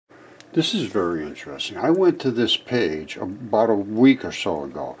This is very interesting. I went to this page about a week or so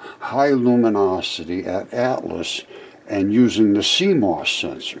ago, high luminosity at Atlas and using the CMOS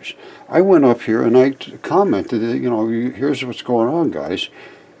sensors. I went up here and I commented, here's what's going on, guys.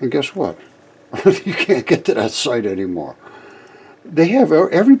 And guess what? You can't get to that site anymore. They have,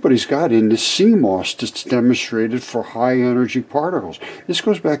 everybody's got in this CMOS that's demonstrated for high energy particles. This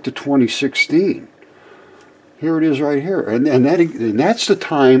goes back to 2016. Here it is right here. And that's the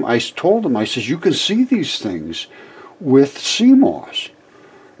time I told them, I says, you can see these things with CMOS.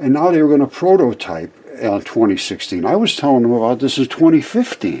 And now they were going to prototype 2016. I was telling them about this in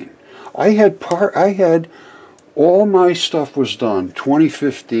 2015. I had all my stuff was done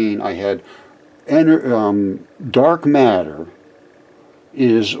 2015. I had dark matter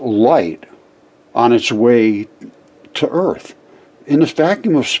is light on its way to Earth. In this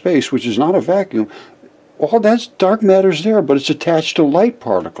vacuum of space, which is not a vacuum, all that's dark matter's there, but it's attached to light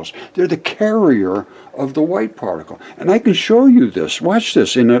particles. They're the carrier of the white particle. And I can show you this. Watch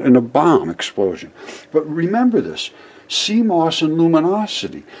this in a bomb explosion. But remember this, CMOS and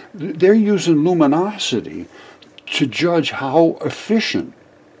luminosity. They're using luminosity to judge how efficient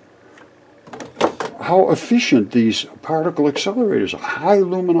these particle accelerators are. High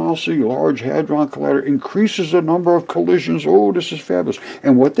luminosity, large hadron collider increases the number of collisions. Oh, this is fabulous.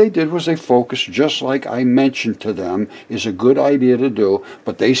 And what they did was they focused, just like I mentioned to them is a good idea to do,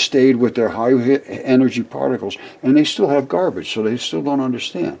 but they stayed with their high energy particles, and they still have garbage, so they still don't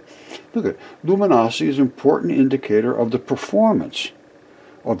understand. Look at luminosity is an important indicator of the performance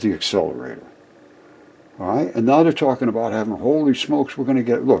of the accelerator. All right? And now they're talking about having, holy smokes, we're going to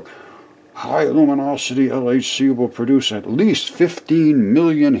get, look, high luminosity LHC will produce at least 15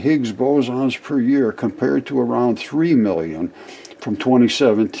 million Higgs bosons per year compared to around 3 million from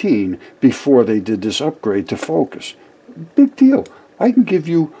 2017 before they did this upgrade to focus. Big deal. I can give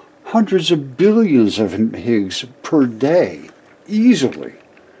you hundreds of billions of Higgs per day, easily.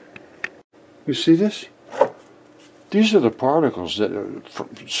 You see this? These are the particles that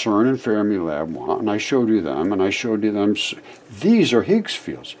CERN and Fermilab want, and I showed you them, and I showed you them. These are Higgs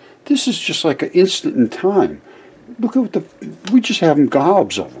fields. This is just like an instant in time. Look at we just have them,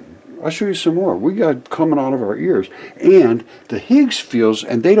 gobs of them. I'll show you some more. We got coming out of our ears. And the Higgs fields,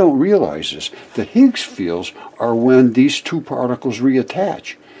 and they don't realize this, the Higgs fields are when these two particles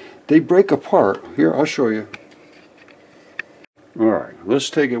reattach. They break apart. Here, I'll show you. All right, let's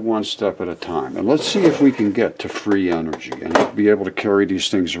take it one step at a time, and let's see if we can get to free energy and be able to carry these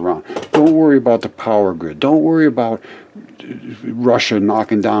things around. Don't worry about the power grid. Don't worry about Russia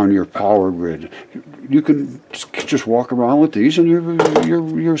knocking down your power grid. You can just walk around with these, and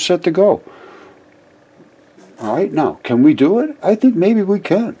you're set to go. All right, now, can we do it? I think maybe we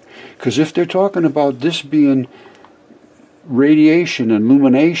can, because if they're talking about this being radiation and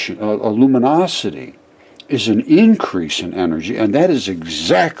luminosity, is an increase in energy, and that is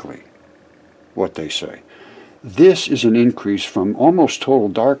exactly what they say. This is an increase from almost total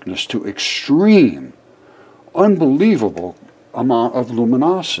darkness to extreme, unbelievable amount of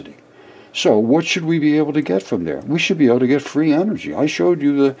luminosity. So what should we be able to get from there? We should be able to get free energy. I showed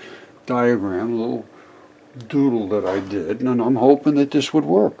you the diagram, a little doodle that I did, and I'm hoping that this would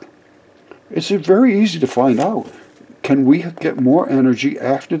work. It's very easy to find out. Can we get more energy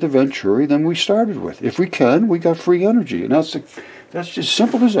after the Venturi than we started with? If we can, we got free energy. And that's just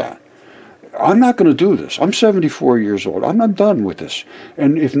simple as that. I'm not going to do this. I'm 74 years old. I'm not done with this.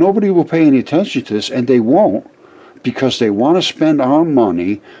 And if nobody will pay any attention to this, and they won't, because they want to spend our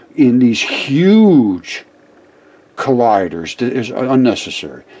money in these huge colliders, that is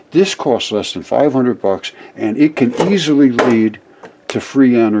unnecessary. This costs less than $500, and it can easily lead to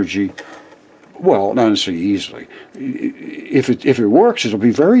free energy. Well, not necessarily easily. If it works, it'll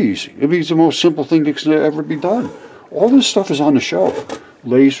be very easy. It'll be the most simple thing that can ever be done. All this stuff is on the show.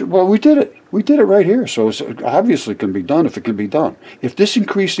 Laser, well, we did it. We did it right here. So it obviously can be done if it can be done. If this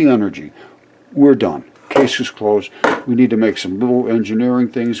increased the energy, we're done. Case is closed. We need to make some little engineering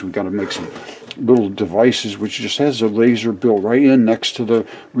things. We've got to make some little devices, which just has a laser built right in next to the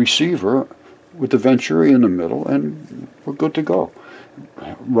receiver with the Venturi in the middle, and we're good to go.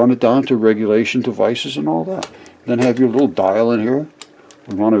 Run it down to regulation devices and all that. Then have your little dial in here.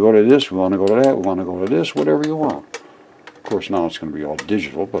 We want to go to this, we want to go to that, we want to go to this, whatever you want. Of course, now it's going to be all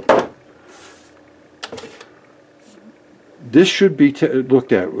digital, but this should be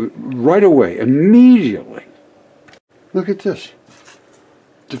looked at right away, immediately. Look at this.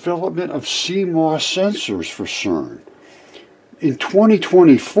 Development of CMOS sensors for CERN. in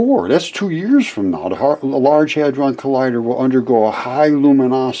 2024, that's 2 years from now, the Large Hadron Collider will undergo a high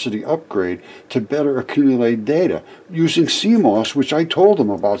luminosity upgrade to better accumulate data using CMOS, which I told them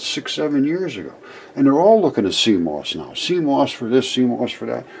about 6-7 years ago. And they're all looking at CMOS now. CMOS for this, CMOS for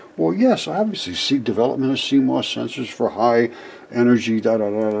that. Well, yes, obviously, see development of CMOS sensors for high energy,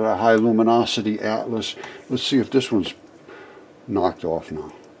 high luminosity atlas. Let's see if this one's knocked off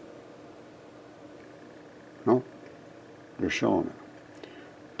now. No? They're showing it.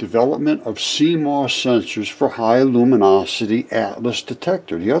 Development of CMOS sensors for high luminosity atlas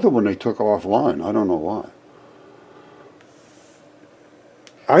detector. The other one they took offline. I don't know why.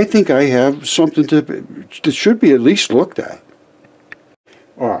 I think I have something that should be at least looked at.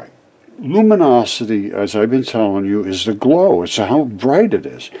 All right. Luminosity, as I've been telling you, is the glow. It's how bright it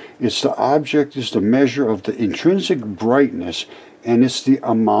is. It's the object, is the measure of the intrinsic brightness, and it's the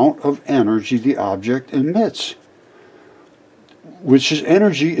amount of energy the object emits. Which is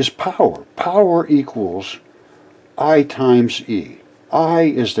energy is power. Power equals I times E. I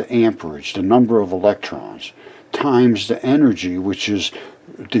is the amperage, the number of electrons, times the energy, which is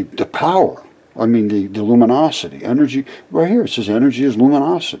the power. I mean the luminosity. Energy, right here it says energy is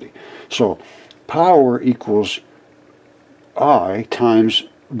luminosity. So power equals I times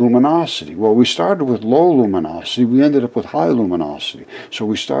luminosity. Well, we started with low luminosity, we ended up with high luminosity. So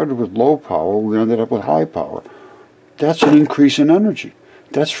we started with low power, we ended up with high power. That's an increase in energy.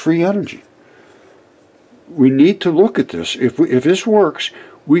 That's free energy. We need to look at this. If this works,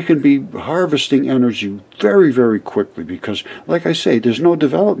 we can be harvesting energy very, very quickly because, like I say, there's no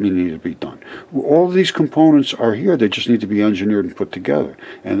development needed to be done. All of these components are here. They just need to be engineered and put together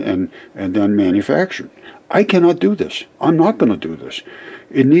and then manufactured. I cannot do this. I'm not going to do this.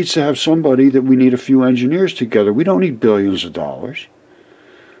 It needs to have somebody that we need a few engineers together. We don't need billions of dollars.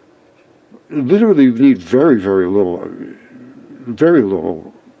 Literally, we need very, very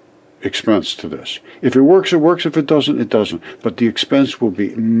little expense to this. If it works, it works. If it doesn't, it doesn't. But the expense will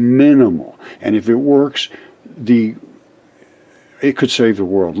be minimal. And if it works, it could save the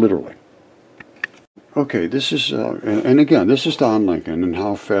world, literally. Okay, this is, and again, this is Don Lincoln and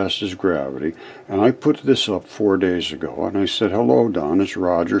How Fast is Gravity. And I put this up 4 days ago, and I said, hello, Don, it's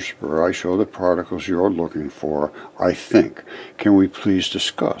Roger Spur. I show the particles you're looking for, I think. Can we please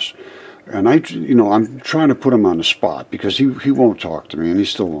discuss? And I'm trying to put him on the spot because he won't talk to me, and he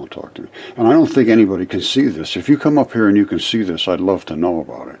still won't talk to me. And I don't think anybody can see this. If you come up here and you can see this, I'd love to know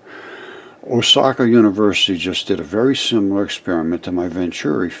about it. Osaka University just did a very similar experiment to my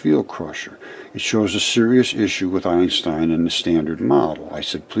Venturi field crusher. It shows a serious issue with Einstein and the standard model. I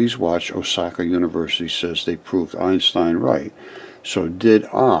said, please watch. Osaka University says they proved Einstein right. So did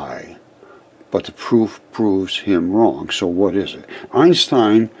I. But the proof proves him wrong. So what is it?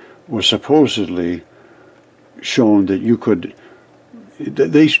 Einstein was supposedly shown that you could,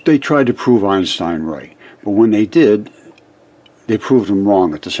 they tried to prove Einstein right, but when they did, they proved him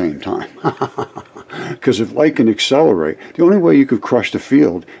wrong at the same time. Because if light can accelerate, the only way you could crush the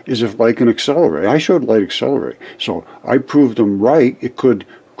field is if light can accelerate. I showed light accelerate, so I proved him right, it could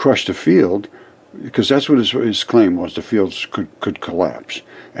crush the field, because that's what his claim was, the fields could collapse.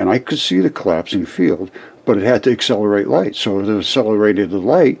 And I could see the collapsing field, but it had to accelerate light. So if it accelerated the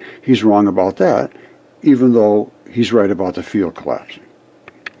light, he's wrong about that, even though he's right about the field collapsing.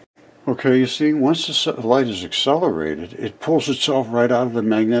 Okay, you see, once the light is accelerated, it pulls itself right out of the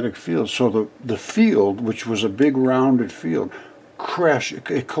magnetic field. So the field, which was a big rounded field,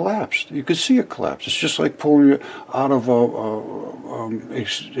 it collapsed. You could see it collapse. It's just like pulling it out of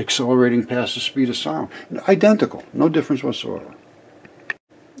accelerating past the speed of sound. Identical, no difference whatsoever.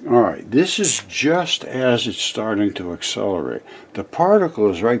 All right, this is just as it's starting to accelerate. The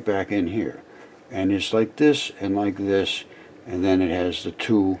particle is right back in here, and it's like this, and then it has the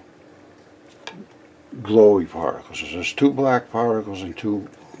two glowy particles. So there's two black particles and two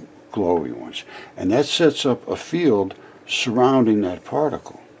glowy ones, and that sets up a field surrounding that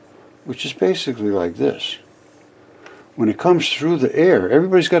particle, which is basically like this. When it comes through the air,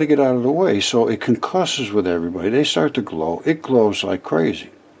 everybody's got to get out of the way, so it concusses with everybody. They start to glow. It glows like crazy.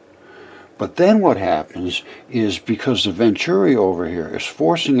 But then what happens is, because the Venturi over here is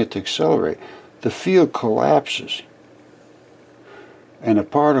forcing it to accelerate, the field collapses. And the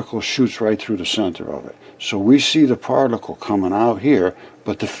particle shoots right through the center of it. So we see the particle coming out here,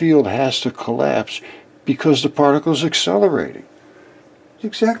 but the field has to collapse because the particle is accelerating. It's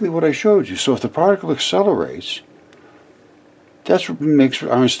exactly what I showed you. So if the particle accelerates, that's what makes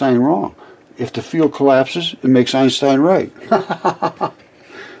Einstein wrong. If the field collapses, it makes Einstein right.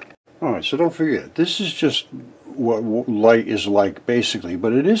 All right, so don't forget, this is just what light is like, basically,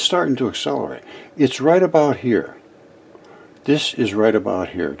 but it is starting to accelerate. It's right about here. This is right about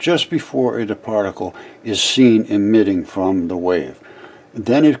here, just before the particle is seen emitting from the wave.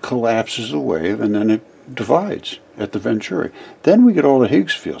 Then it collapses the wave, and then it divides at the Venturi. Then we get all the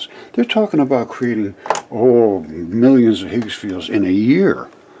Higgs fields. They're talking about creating, millions of Higgs fields in a year.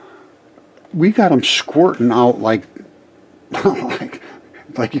 We got them squirting out like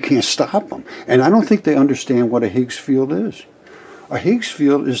you can't stop them. And I don't think they understand what a Higgs field is. A Higgs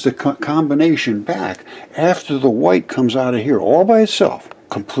field is the combination back after the white comes out of here all by itself,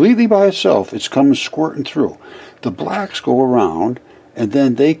 completely by itself. It's coming squirting through. The blacks go around, and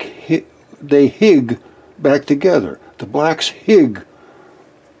then they Higg back together. The blacks Higg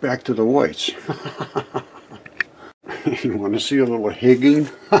back to the whites. You want to see a little higging?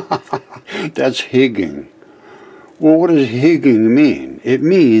 That's higging. Well, what does higging mean? It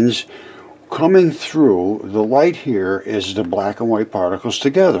means coming through, the light here is the black and white particles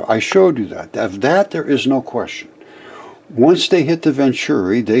together. I showed you that. Of that, there is no question. Once they hit the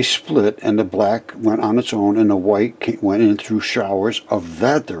Venturi, they split, and the black went on its own, and the white went in through showers. Of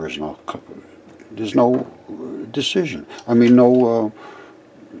that, there's no decision. I mean, no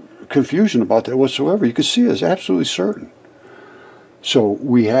confusion about that whatsoever. You can see it's absolutely certain. So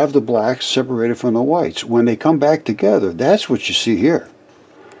we have the blacks separated from the whites. When they come back together, that's what you see here.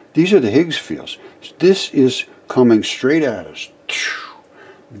 These are the Higgs fields. This is coming straight at us.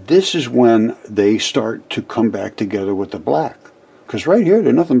 This is when they start to come back together with the black. Because right here,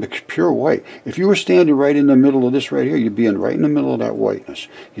 they're nothing but pure white. If you were standing right in the middle of this right here, you'd be right in the middle of that whiteness.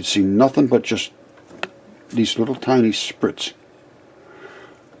 You'd see nothing but just these little tiny sprits.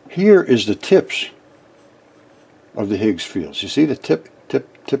 Here is the tips of the Higgs fields. You see the tip,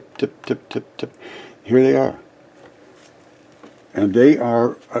 tip, tip, tip, tip, tip, tip. Here they are. And they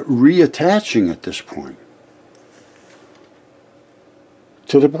are reattaching at this point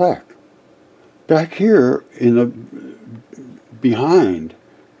to the black. Back here in the behind,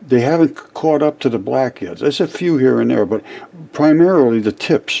 they haven't caught up to the black yet. There's a few here and there, but primarily the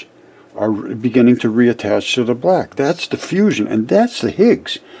tips are beginning to reattach to the black. That's the fusion, and that's the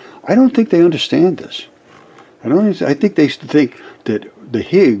Higgs. I don't think they understand this. I think they think that the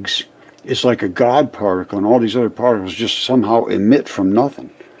Higgs is like a God particle, and all these other particles just somehow emit from nothing.